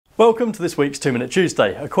Welcome to this week's 2-Minute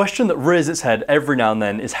Tuesday. A question that rears its head every now and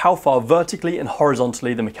then is how far vertically and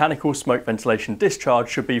horizontally the mechanical smoke ventilation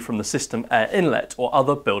discharge should be from the system air inlet or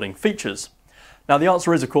other building features. Now the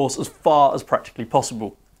answer is of course as far as practically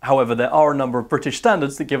possible. However, there are a number of British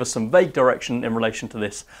standards that give us some vague direction in relation to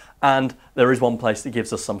this, and there is one place that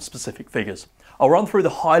gives us some specific figures. I'll run through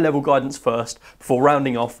the high level guidance first before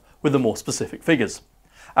rounding off with the more specific figures.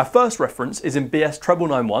 Our first reference is in BS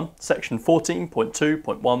 991, section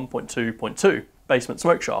 14.2.1.2.2, basement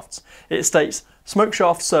smoke shafts. It states, smoke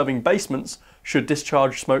shafts serving basements should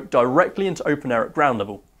discharge smoke directly into open air at ground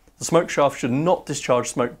level. The smoke shaft should not discharge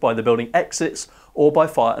smoke by the building exits or by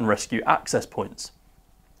fire and rescue access points.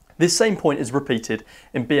 This same point is repeated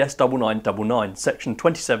in BS 9999, section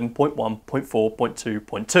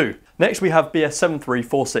 27.1.4.2.2. Next we have BS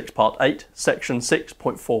 7346 part 8, section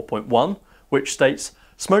 6.4.1, which states,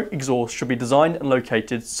 smoke exhaust should be designed and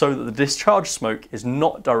located so that the discharged smoke is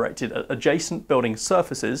not directed at adjacent building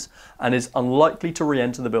surfaces and is unlikely to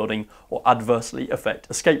re-enter the building or adversely affect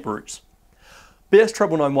escape routes. BS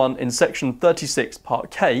 9991 in section 36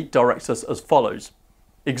 part K directs us as follows.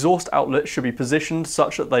 Exhaust outlets should be positioned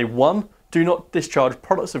such that they 1. Do not discharge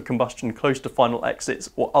products of combustion close to final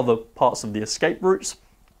exits or other parts of the escape routes.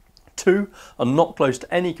 2. Are not close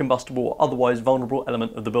to any combustible or otherwise vulnerable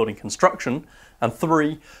element of the building construction. And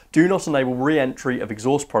 3. Do not enable re-entry of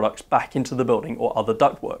exhaust products back into the building or other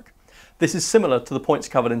ductwork. This is similar to the points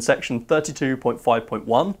covered in section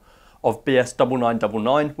 32.5.1 of BS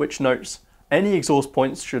 9999, which notes, any exhaust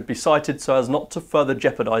points should be sited so as not to further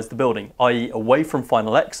jeopardise the building, i.e. away from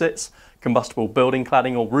final exits, combustible building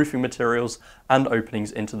cladding or roofing materials, and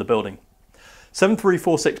openings into the building.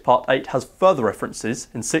 7346 part 8 has further references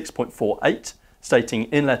in 6.48 stating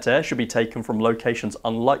inlet air should be taken from locations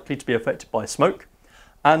unlikely to be affected by smoke,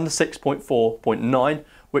 and 6.4.9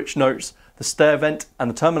 which notes the stair vent and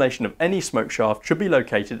the termination of any smoke shaft should be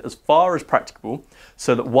located as far as practicable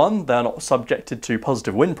so that 1. They are not subjected to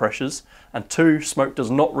positive wind pressures, and 2. Smoke does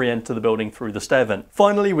not re-enter the building through the stair vent.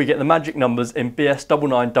 Finally, we get the magic numbers in BS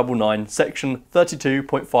 9999 section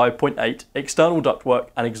 32.5.8 external ductwork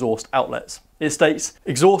and exhaust outlets. It states,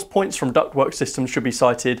 exhaust points from ductwork systems should be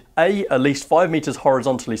sited A. At least 5 meters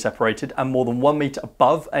horizontally separated and more than 1 meter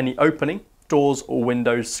above any opening, doors or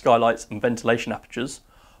windows, skylights and ventilation apertures,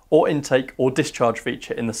 or intake or discharge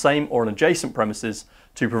feature in the same or an adjacent premises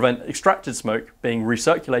to prevent extracted smoke being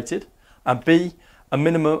recirculated, and B. A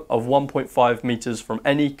minimum of 1.5 meters from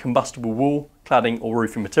any combustible wall, cladding or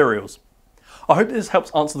roofing materials. I hope this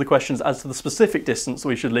helps answer the questions as to the specific distance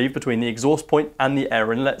we should leave between the exhaust point and the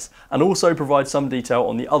air inlets, and also provide some detail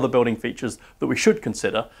on the other building features that we should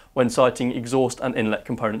consider when siting exhaust and inlet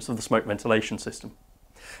components of the smoke ventilation system.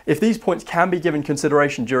 If these points can be given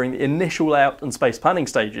consideration during the initial layout and space planning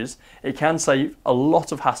stages, it can save a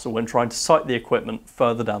lot of hassle when trying to site the equipment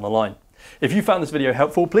further down the line. If you found this video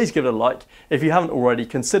helpful, please give it a like. If you haven't already,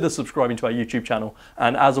 consider subscribing to our YouTube channel,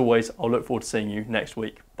 and as always, I'll look forward to seeing you next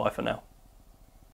week. Bye for now.